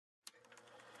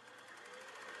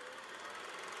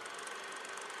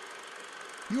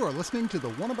You are listening to the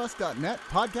oneofus.net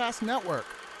podcast network.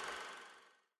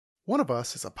 One of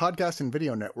Us is a podcast and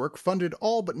video network funded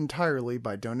all but entirely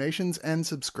by donations and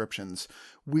subscriptions.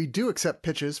 We do accept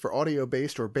pitches for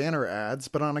audio-based or banner ads,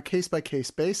 but on a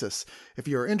case-by-case basis. If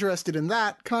you are interested in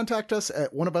that, contact us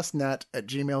at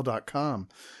oneofusnet@gmail.com.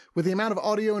 With the amount of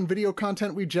audio and video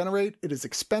content we generate, it is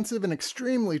expensive and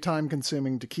extremely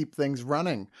time-consuming to keep things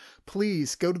running.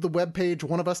 Please go to the webpage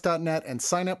oneofus.net and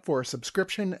sign up for a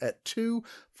subscription at $2,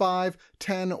 $5,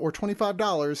 $10, or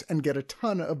 $25 and get a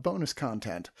ton of bonus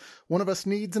content. One of Us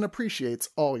needs and appreciates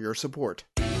all your support.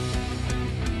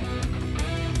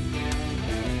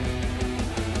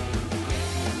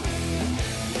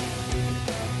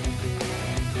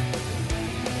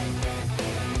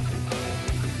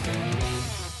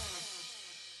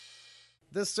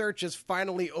 The search is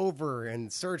finally over,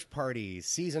 and Search Party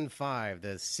Season 5,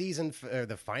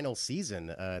 the final season,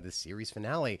 the series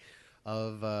finale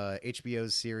of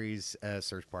HBO's series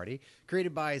Search Party,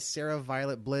 created by Sarah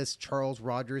Violet Bliss, Charles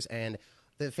Rogers, and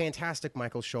the fantastic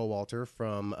Michael Showalter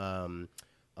from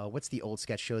what's the old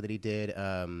sketch show that he did?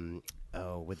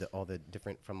 With all the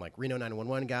different from like Reno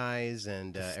 911 guys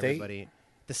and everybody.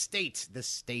 The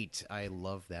State. I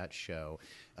love that show.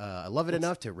 I love it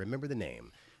enough to remember the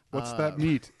name. What's that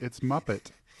meat? It's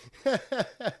Muppet.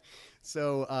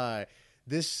 So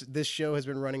this show has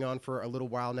been running on for a little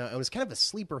while now. It was kind of a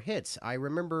sleeper hit. I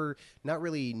remember not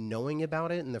really knowing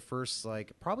about it in the first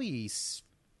probably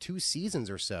 2 seasons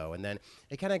or so, and then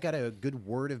it kind of got a good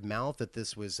word of mouth that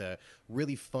this was a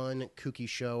really fun, kooky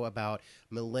show about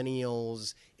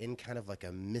millennials in kind of like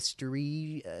a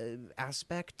mystery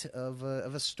aspect of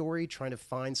a story, trying to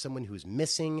find someone who's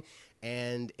missing,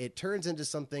 and it turns into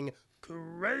something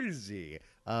crazy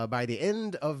by the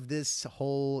end of this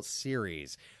whole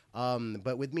series.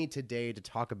 But with me today to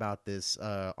talk about this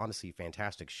honestly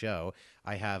fantastic show,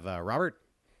 I have Robert.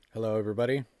 Hello,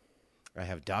 everybody. I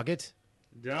have Doggett.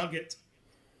 Doggett.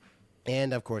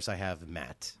 And, of course, I have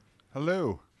Matt.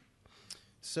 Hello.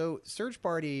 So, Search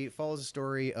Party follows the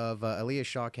story of Aaliyah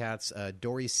Shawkat's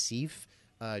Dory Seif,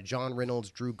 John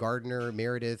Reynolds, Drew Gardner,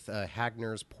 Meredith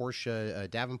Hagner's Portia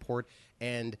Davenport,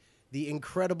 and the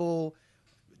incredible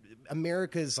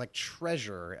America's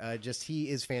treasure. He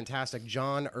is fantastic.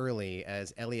 John Early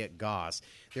as Elliot Goss.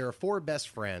 There are 4 best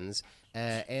friends,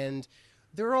 and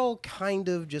they're all kind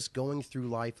of just going through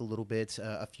life a little bit.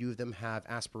 A few of them have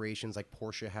aspirations, like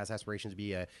Portia has aspirations to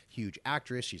be a huge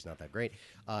actress. She's not that great.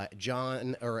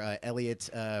 Elliot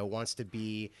wants to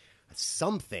be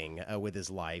something with his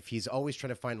life. He's always trying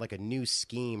to find a new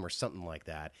scheme or something like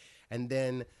that. And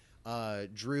then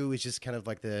Drew is just kind of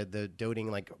like the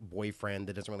doting boyfriend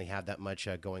that doesn't really have that much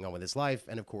going on with his life.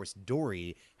 And of course,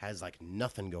 Dory has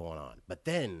nothing going on. But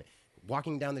then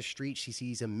walking down the street, she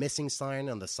sees a missing sign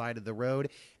on the side of the road,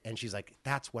 and she's like,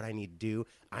 that's what I need to do.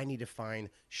 I need to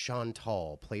find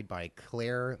Chantal, played by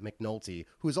Claire McNulty,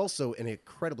 who is also an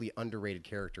incredibly underrated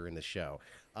character in the show.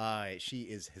 She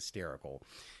is hysterical.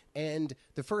 And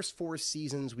the first 4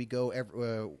 seasons, we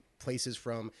go places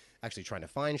from actually trying to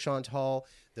find Chantal.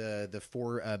 The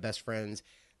 4 best friends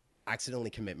accidentally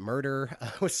commit murder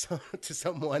to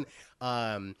someone.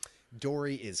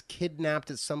 Dory is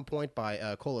kidnapped at some point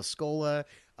by Cola Scola.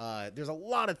 There's a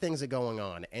lot of things that are going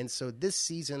on. And so this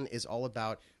season is all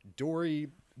about Dory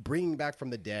bringing back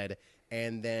from the dead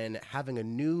and then having a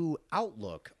new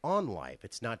outlook on life.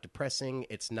 It's not depressing.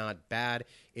 It's not bad.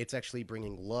 It's actually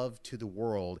bringing love to the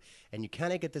world. And you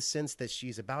kind of get the sense that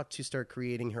she's about to start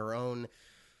creating her own,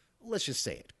 let's just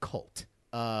say it, cult.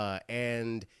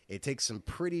 And it takes some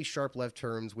pretty sharp left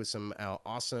turns with some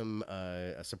awesome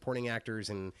supporting actors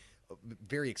and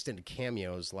very extended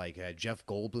cameos like Jeff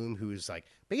Goldblum, who's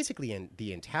basically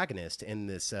the antagonist in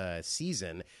this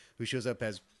season, who shows up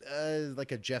as a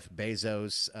Jeff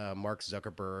Bezos, Mark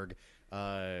Zuckerberg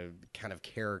kind of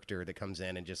character that comes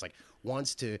in and just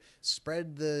wants to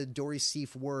spread the Dory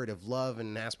Seif word of love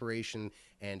and aspiration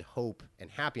and hope and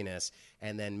happiness,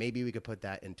 and then maybe we could put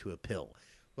that into a pill.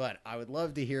 But I would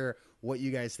love to hear what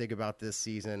you guys think about this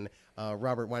season.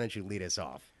 Robert, why don't you lead us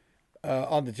off?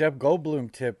 On the Jeff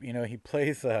Goldblum tip, he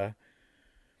plays a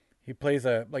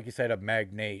like you said, a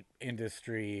magnate,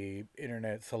 industry,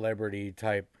 internet celebrity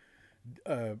type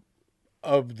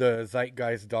of the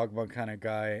zeitgeist dogma kind of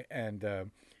guy, and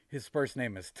his first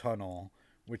name is Tunnel,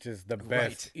 which is the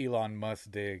best Elon Musk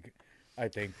dig I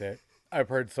think that I've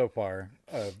heard so far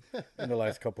in the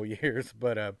last couple years.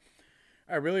 But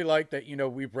I really like that,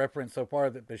 we've referenced so far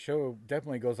that the show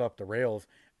definitely goes off the rails.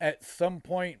 At some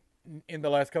point in the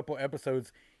last couple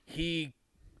episodes, he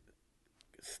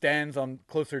stands on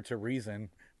closer to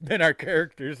reason than our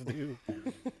characters do.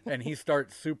 And he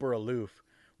starts super aloof,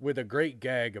 with a great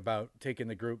gag about taking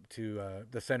the group to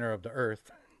the center of the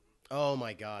earth. Oh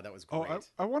my god, that was great. Oh,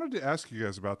 I wanted to ask you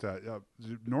guys about that.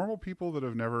 Do normal people that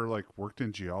have never like worked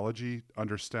in geology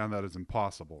understand that is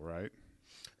impossible, right?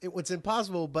 It's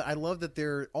impossible, but I love that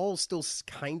they're all still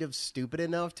kind of stupid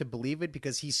enough to believe it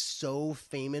because he's so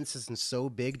famous and so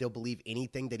big, they'll believe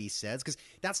anything that he says. Because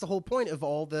that's the whole point of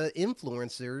all the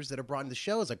influencers that are brought in the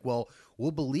show. Is like, well,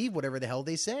 we'll believe whatever the hell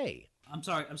they say. I'm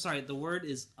sorry. The word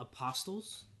is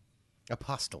apostles.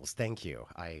 Apostles, thank you.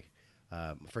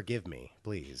 Forgive me,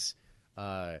 please.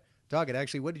 Doggett,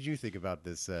 actually, what did you think about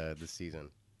this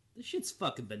season? This shit's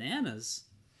fucking bananas.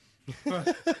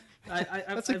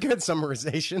 That's a good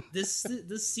summarization.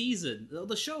 This season,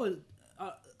 the show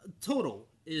total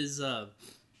is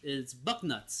buck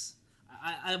nuts.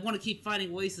 I want to keep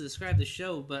finding ways to describe the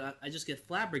show, but I just get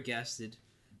flabbergasted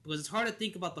because it's hard to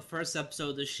think about the first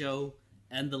episode of the show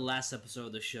and the last episode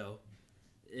of the show.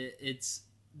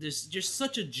 There's just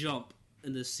such a jump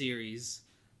in this series.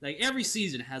 Like every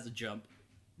season has a jump.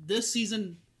 This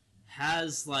season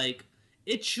has like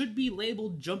it should be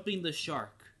labeled jumping the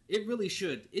shark. It really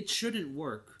should. It shouldn't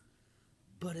work.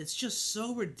 But it's just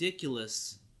so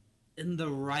ridiculous in the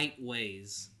right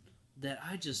ways that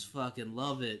I just fucking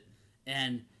love it.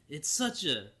 And it's such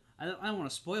a... I don't want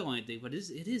to spoil anything, but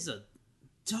it is a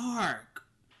dark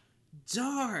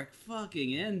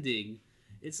fucking ending.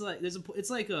 It's like it's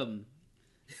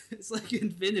like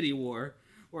Infinity War,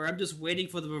 where I'm just waiting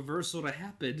for the reversal to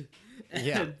happen. And,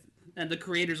 yeah. And the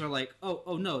creators are like,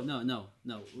 oh no.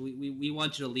 We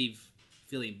want you to leave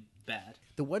feeling bad.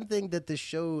 The one thing that this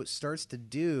show starts to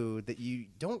do that you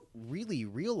don't really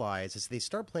realize is they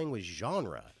start playing with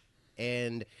genre.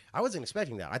 And I wasn't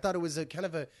expecting that. I thought it was a kind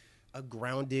of a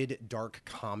grounded, dark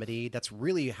comedy. That's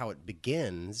really how it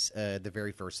begins, the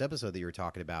very first episode that you were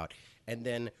talking about. And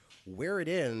then where it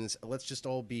ends, let's just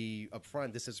all be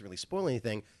upfront, this doesn't really spoil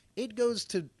anything, it goes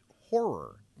to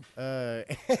horror.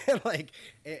 Like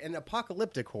an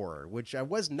apocalyptic horror, which I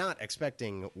was not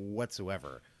expecting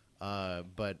whatsoever.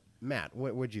 But Matt,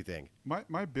 what'd you think?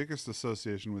 My biggest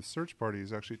association with Search Party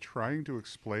is actually trying to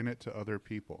explain it to other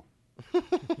people.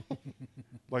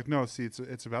 Like, no, see,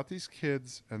 it's about these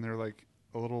kids, and they're like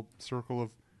a little circle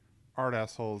of art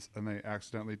assholes, and they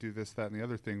accidentally do this, that, and the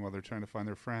other thing while they're trying to find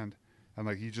their friend. And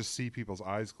like you just see people's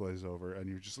eyes glaze over, and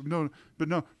you're just like, no,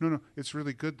 it's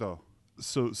really good though.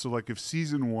 So like if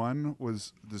season 1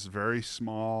 was this very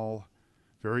small,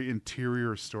 very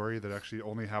interior story that actually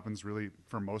only happens really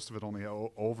for most of it only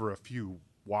over a few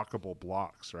walkable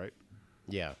blocks, right?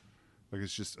 Yeah. Like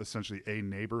it's just essentially a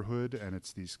neighborhood, and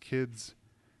it's these kids,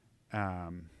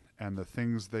 and the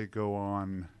things they go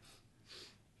on,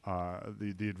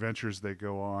 the adventures they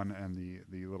go on, and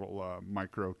the little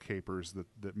micro capers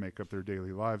that make up their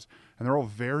daily lives, and they're all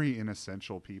very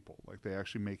inessential people. Like they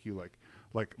actually make you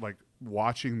like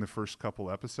watching the first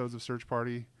couple episodes of Search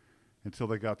Party until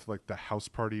they got to like the house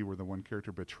party where the one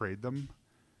character betrayed them.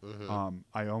 Mm-hmm.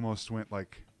 I almost went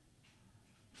like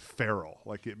feral.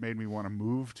 Like it made me want to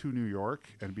move to New York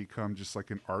and become just like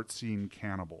an art scene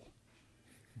cannibal.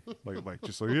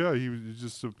 Yeah, he was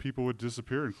just people would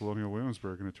disappear in Colonial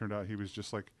Williamsburg, and it turned out he was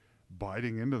just like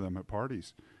biting into them at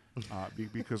parties,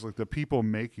 because like the people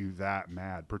make you that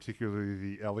mad. Particularly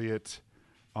the Elliot,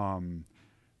 the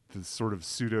sort of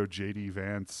pseudo JD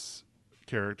Vance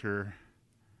character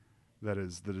that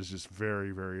is just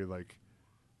very, very like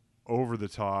over the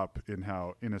top in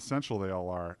how inessential they all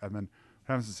are. And then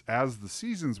what happens is, as the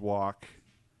seasons walk,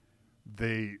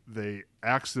 they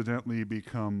accidentally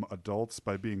become adults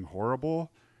by being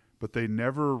horrible, but they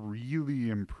never really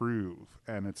improve.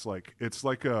 And it's like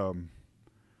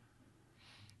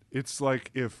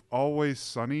if Always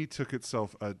Sunny took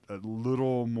itself a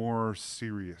little more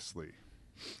seriously.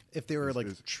 If there were like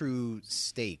true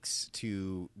stakes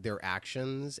to their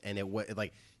actions, and it was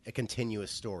like a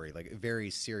continuous story, like very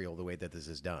serial the way that this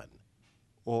is done.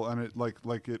 Well, and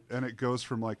it goes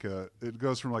from like an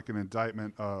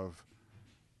indictment of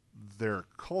their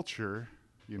culture,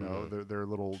 you know, their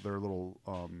little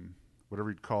whatever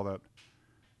you'd call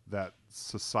that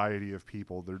society of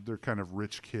people. They're kind of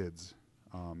rich kids.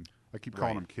 I keep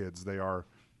calling them kids. They are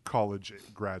college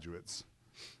graduates.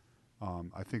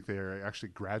 I think they are actually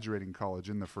graduating college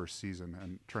in the first season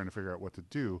and trying to figure out what to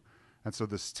do. And so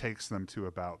this takes them to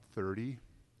about 30,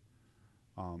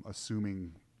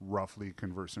 assuming roughly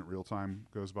conversant real time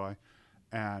goes by.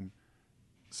 And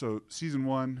so season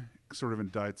 1 sort of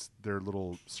indicts their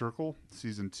little circle.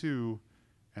 Season 2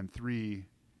 and 3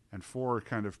 and 4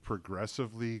 kind of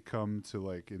progressively come to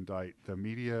like indict the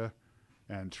media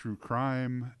and true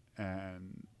crime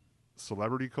and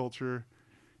celebrity culture,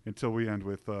 until we end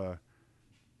with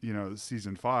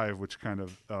season 5, which kind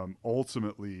of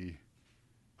ultimately,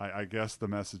 I guess the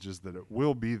message is that it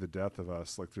will be the death of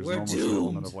us. Like there's We're almost doomed. an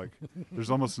element of like,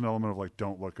 there's almost an element of like,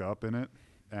 don't look up in it.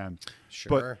 And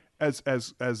Sure. but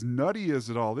as nutty as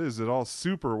it all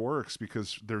super works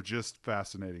because they're just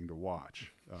fascinating to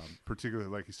watch. Particularly,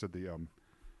 like you said, the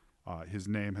his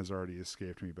name has already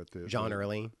escaped me, but John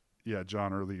Early. Yeah,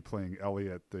 John Early playing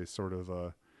Elliot, the sort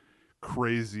of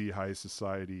crazy high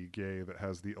society gay that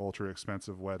has the ultra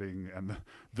expensive wedding and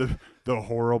the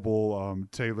horrible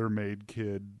tailor-made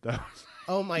kid. That was,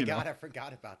 Oh my God, I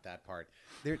forgot about that part.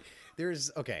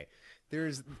 There's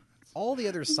all the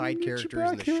other side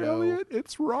characters in the show. Elliot,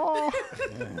 it's raw.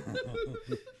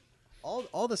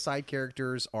 All the side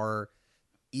characters are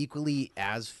equally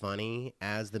as funny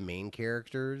as the main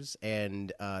characters,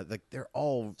 and like they're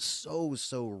all so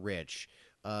rich,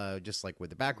 just like with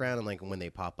the background and like when they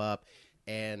pop up.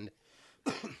 And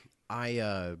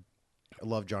I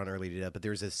love John Early to death, but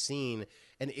there's a scene,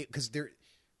 and because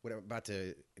what I'm about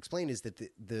to explain is that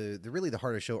the really the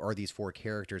heart of the show are these 4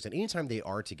 characters, and anytime they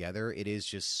are together, it is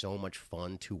just so much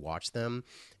fun to watch them.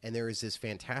 And there is this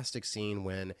fantastic scene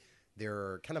when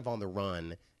they're kind of on the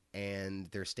run and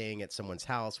they're staying at someone's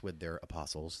house with their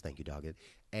apostles. Thank you, Doggett.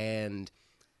 And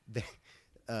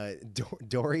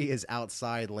Dory is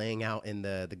outside laying out in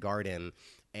the garden,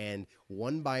 and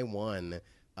one by one,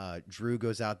 Drew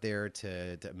goes out there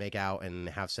to make out and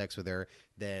have sex with her.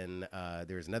 Then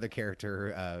there's another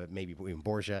character, maybe even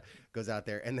Portia, goes out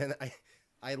there. And then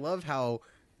I love how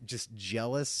just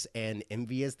jealous and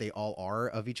envious they all are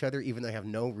of each other, even though they have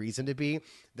no reason to be.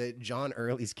 That John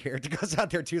Early's character goes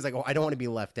out there too. He's like, "Oh, I don't want to be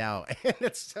left out." And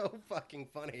it's so fucking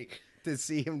funny to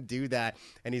see him do that.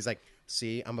 And he's like,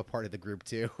 "See, I'm a part of the group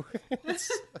too."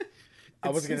 I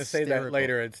was going to say that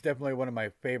later. It's definitely one of my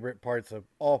favorite parts of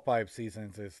all 5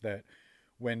 seasons is that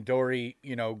when Dory,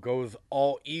 goes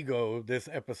all ego this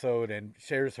episode and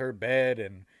shares her bed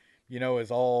and,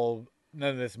 is all, none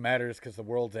of this matters because the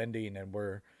world's ending and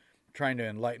we're trying to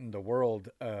enlighten the world.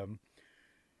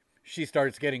 She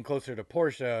starts getting closer to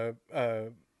Portia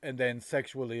and then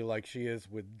sexually like she is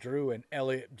with Drew, and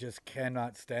Elliot just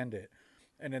cannot stand it.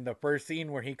 And in the first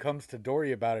scene where he comes to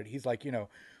Dory about it, he's like,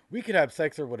 we could have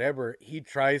sex or whatever. He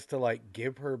tries to like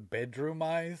give her bedroom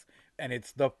eyes, and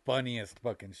it's the funniest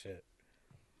fucking shit.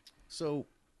 So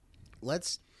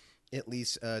let's at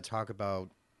least talk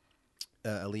about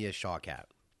Aaliyah Shawkat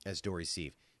as Dory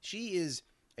Seif. She is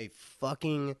a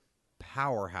fucking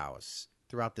powerhouse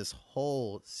throughout this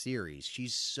whole series.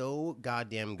 She's so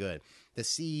goddamn good. To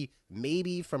see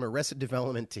maybe from Arrested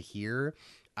Development to here,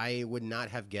 I would not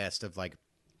have guessed of like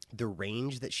the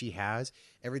range that she has.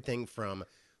 Everything from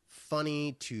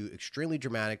funny to extremely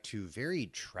dramatic to very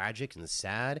tragic and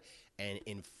sad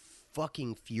and fucking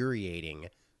infuriating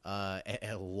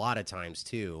a lot of times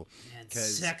too. And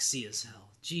sexy as hell.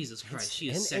 Jesus Christ, she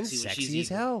is and sexy when sexy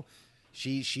she's as hell.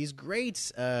 She's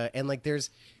great. And like there's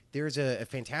a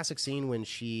fantastic scene when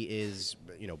she is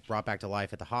brought back to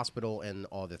life at the hospital, and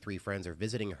all the 3 friends are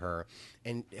visiting her,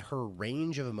 and her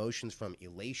range of emotions from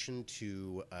elation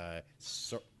to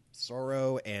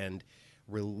sorrow and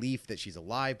relief that she's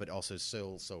alive, but also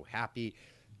so happy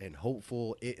and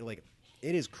hopeful. It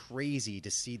is crazy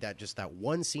to see that, just that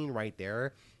one scene right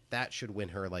there that should win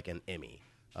her like an Emmy.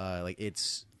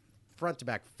 It's front to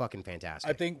back fucking fantastic.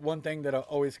 I think one thing that'll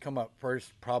always come up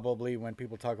first, probably when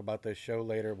people talk about this show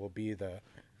later, will be the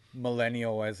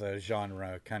millennial as a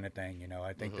genre kind of thing.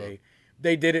 I think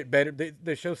they did it better.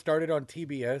 The show started on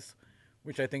TBS,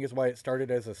 which I think is why it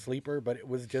started as a sleeper, but it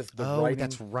was just the writing.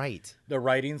 That's right. The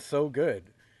writing's so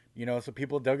good, so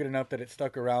people dug it enough that it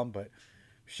stuck around. But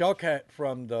Shawkat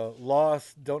from the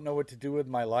Lost, Don't Know What to Do with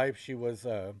My Life, she was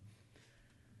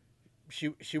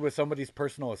she was somebody's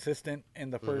personal assistant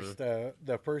in the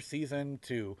first season,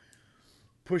 to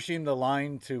pushing the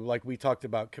line to, like we talked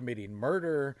about, committing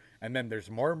murder, and then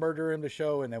there's more murder in the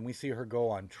show, and then we see her go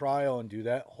on trial and do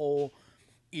that whole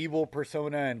evil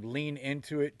persona and lean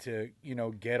into it to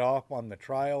get off on the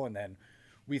trial, and then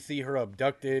we see her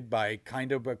abducted by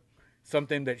kind of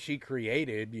something that she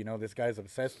created. This guy's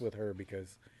obsessed with her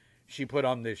because she put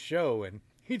on this show, and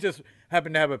he just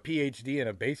happened to have a PhD in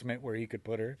a basement where he could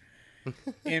put her.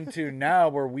 Into now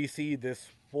where we see this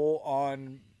full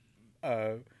on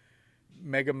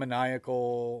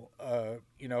megamaniacal,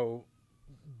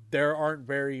 there aren't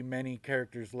very many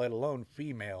characters, let alone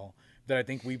female, that I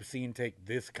think we've seen take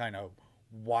this kind of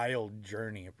wild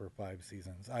journey for 5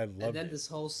 seasons. I love it. And then this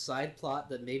whole side plot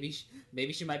that maybe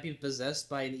she might be possessed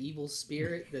by an evil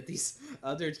spirit that these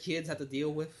other kids have to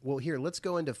deal with. Well, here, let's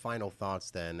go into final thoughts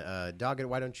then. Doggett,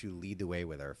 why don't you lead the way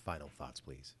with our final thoughts,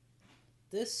 please?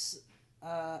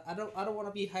 I don't want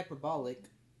to be hyperbolic,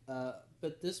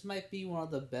 but this might be one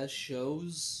of the best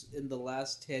shows in the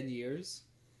last 10 years.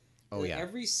 Oh yeah.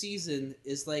 Every season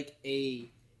is like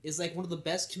one of the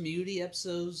best Community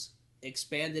episodes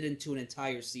expanded into an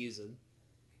entire season.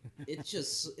 It's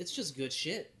just good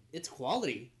shit. It's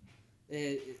quality.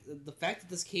 The fact that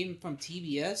this came from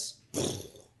TBS,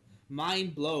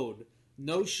 mind blown.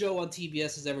 No show on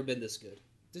TBS has ever been this good.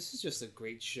 This is just a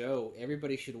great show.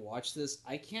 Everybody should watch this.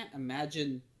 I can't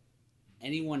imagine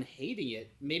anyone hating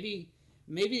it. Maybe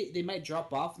they might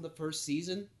drop off in the first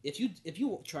season. If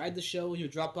you tried the show and you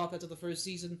dropped off after the first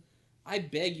season, I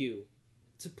beg you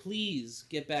to please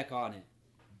get back on it.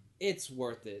 It's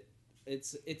worth it.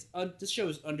 This show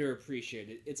is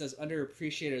underappreciated. It's as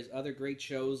underappreciated as other great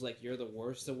shows like You're the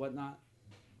Worst and whatnot.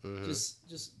 Mm-hmm.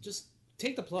 Just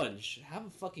take the plunge. Have a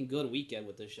fucking good weekend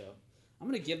with this show. I'm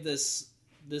gonna give this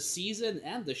season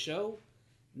and the show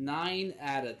 9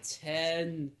 out of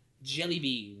 10 jelly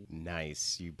bean.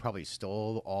 Nice. You probably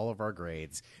stole all of our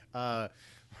grades.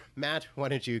 Matt, why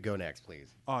don't you go next, please?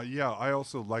 Yeah, I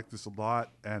also like this a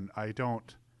lot, and I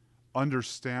don't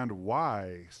understand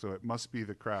why, so it must be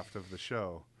the craft of the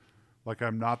show. Like,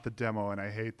 I'm not the demo, and I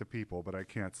hate the people, but I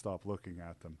can't stop looking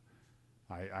at them.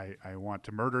 I want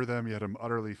to murder them, yet I'm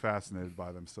utterly fascinated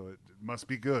by them, so it must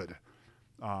be good.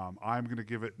 I'm going to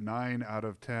give it 9 out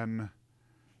of 10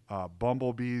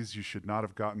 bumblebees you should not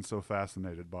have gotten so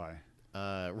fascinated by.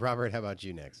 Robert, how about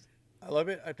you next? I love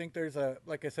it. I think there's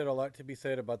like I said, a lot to be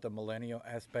said about the millennial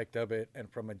aspect of it,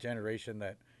 and from a generation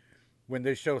that, when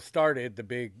this show started, the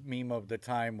big meme of the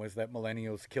time was that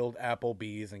millennials killed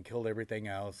Applebee's and killed everything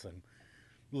else. And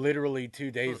literally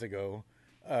 2 days ago,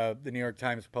 the New York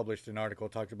Times published an article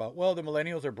talked about, well, the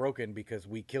millennials are broken because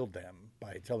we killed them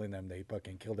by telling them they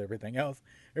fucking killed everything else.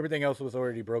 Everything else was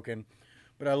already broken.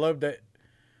 But I love that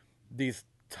these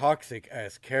toxic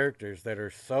ass characters that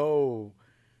are so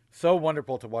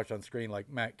wonderful to watch on screen, like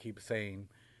Matt keeps saying,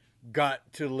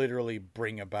 got to literally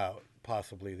bring about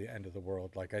possibly the end of the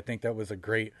world. Like, I think that was a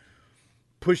great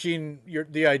pushing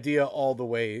the idea all the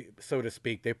way, so to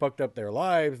speak. They fucked up their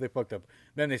lives. They fucked up.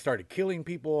 Then they started killing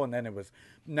people, and then it was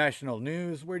national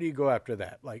news. Where do you go after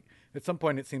that? Like, at some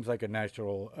point, it seems like a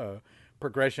natural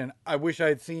progression. I wish I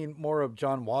had seen more of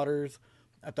John Waters.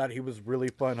 I thought he was really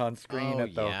fun on screen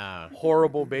at the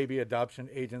horrible baby adoption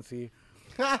agency.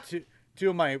 Two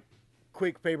of my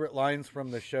quick favorite lines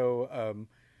from the show.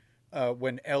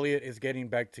 When Elliot is getting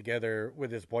back together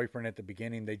with his boyfriend at the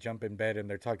beginning, they jump in bed and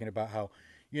they're talking about how,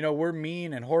 we're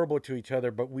mean and horrible to each other,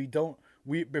 but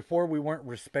before we weren't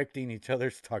respecting each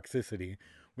other's toxicity,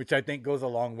 which I think goes a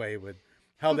long way with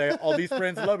how all these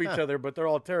friends love each other, but they're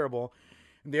all terrible.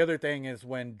 And the other thing is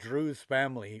when Drew's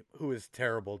family, who is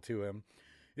terrible to him,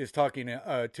 is talking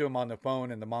to him on the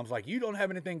phone, and the mom's like, you don't have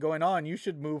anything going on, you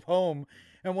should move home.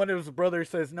 And one of his brothers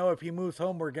says, no, if he moves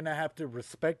home, we're going to have to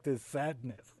respect his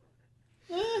sadness.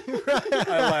 I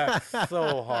laughed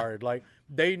so hard. Like,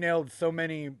 they nailed so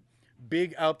many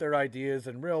big out there ideas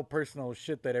and real personal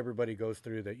shit that everybody goes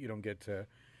through that you don't get to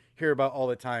hear about all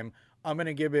the time. I'm going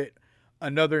to give it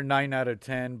another 9 out of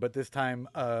 10, but this time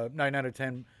 9 out of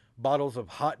 10 bottles of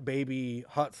Hot Baby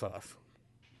hot sauce.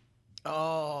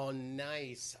 Oh,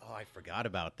 nice. Oh, I forgot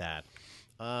about that.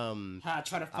 Trying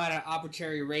to find an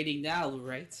arbitrary rating now,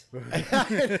 right?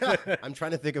 I'm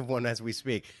trying to think of one as we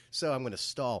speak, so I'm going to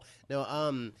stall.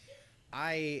 No,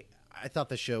 I thought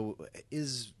the show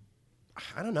is,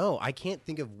 I don't know. I can't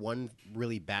think of one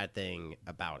really bad thing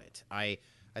about it. I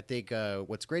think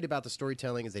what's great about the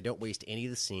storytelling is they don't waste any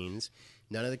of the scenes.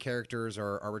 None of the characters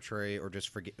are arbitrary or just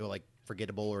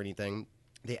forgettable or anything.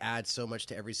 They add so much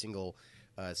to every single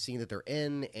scene that they're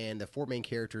in, and the 4 main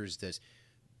characters just.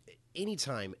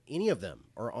 Anytime any of them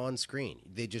are on screen,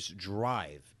 they just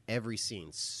drive every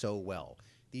scene so well.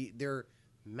 They're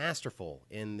masterful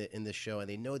in the show, and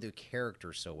they know their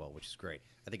characters so well, which is great.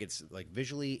 I think it's like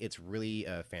visually, it's really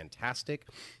fantastic.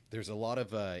 There's a lot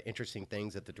of interesting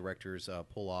things that the directors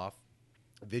pull off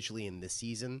visually in this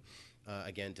season.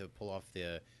 Again, to pull off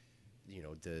the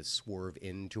swerve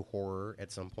into horror at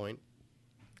some point.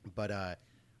 But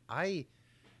I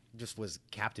just was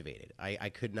captivated. I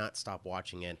could not stop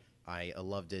watching it. I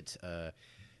loved it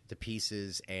to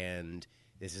pieces, and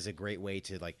this is a great way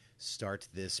to start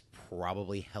this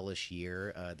probably hellish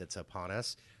year that's upon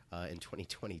us in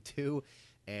 2022.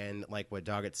 And like what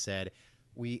Doggett said,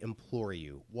 we implore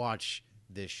you, watch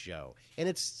this show. And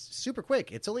it's super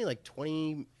quick. It's only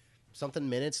 20-something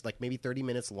minutes, maybe 30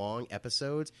 minutes long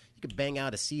episodes. You could bang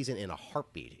out a season in a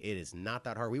heartbeat. It is not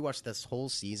that hard. We watched this whole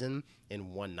season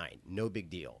in one night. No big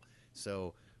deal.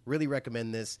 So really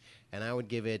recommend this, and I would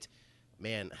give it,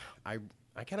 man, I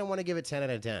I kind of want to give it 10 out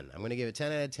of 10. I'm going to give it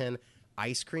 10 out of 10.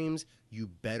 Ice creams, you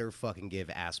better fucking give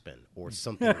Aspen, or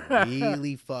something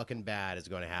really fucking bad is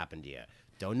going to happen to you.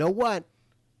 Don't know what,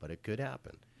 but it could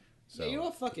happen. So, Yeah, you know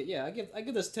what? Fuck it. Yeah, I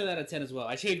give this 10 out of 10 as well.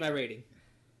 I changed my rating.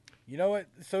 You know what?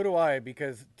 So do I,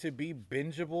 because to be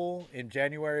bingeable in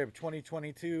January of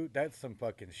 2022, that's some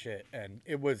fucking shit. And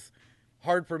it was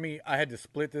hard for me. I had to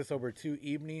split this over 2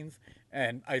 evenings,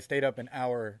 and I stayed up an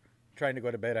hour trying to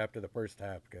go to bed after the first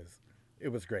half because it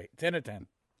was great. 10 out of 10.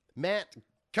 Matt,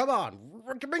 come on.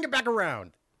 Bring it back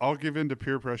around. I'll give in to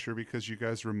peer pressure because you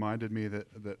guys reminded me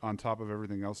that on top of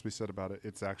everything else we said about it,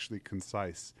 it's actually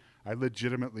concise. I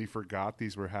legitimately forgot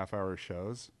these were half-hour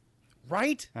shows.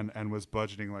 Right? And was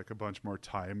budgeting like a bunch more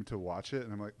time to watch it.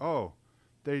 And I'm like, oh,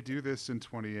 they do this in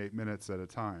 28 minutes at a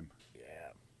time.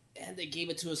 Yeah. And they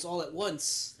gave it to us all at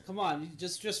once. Come on,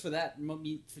 just for that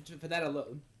for that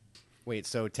alone. Wait,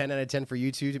 so 10 out of 10 for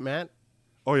you two, Matt?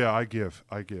 Oh, yeah, I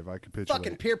capitulate.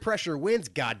 Fucking peer pressure wins,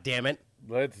 goddammit.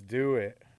 Let's do it.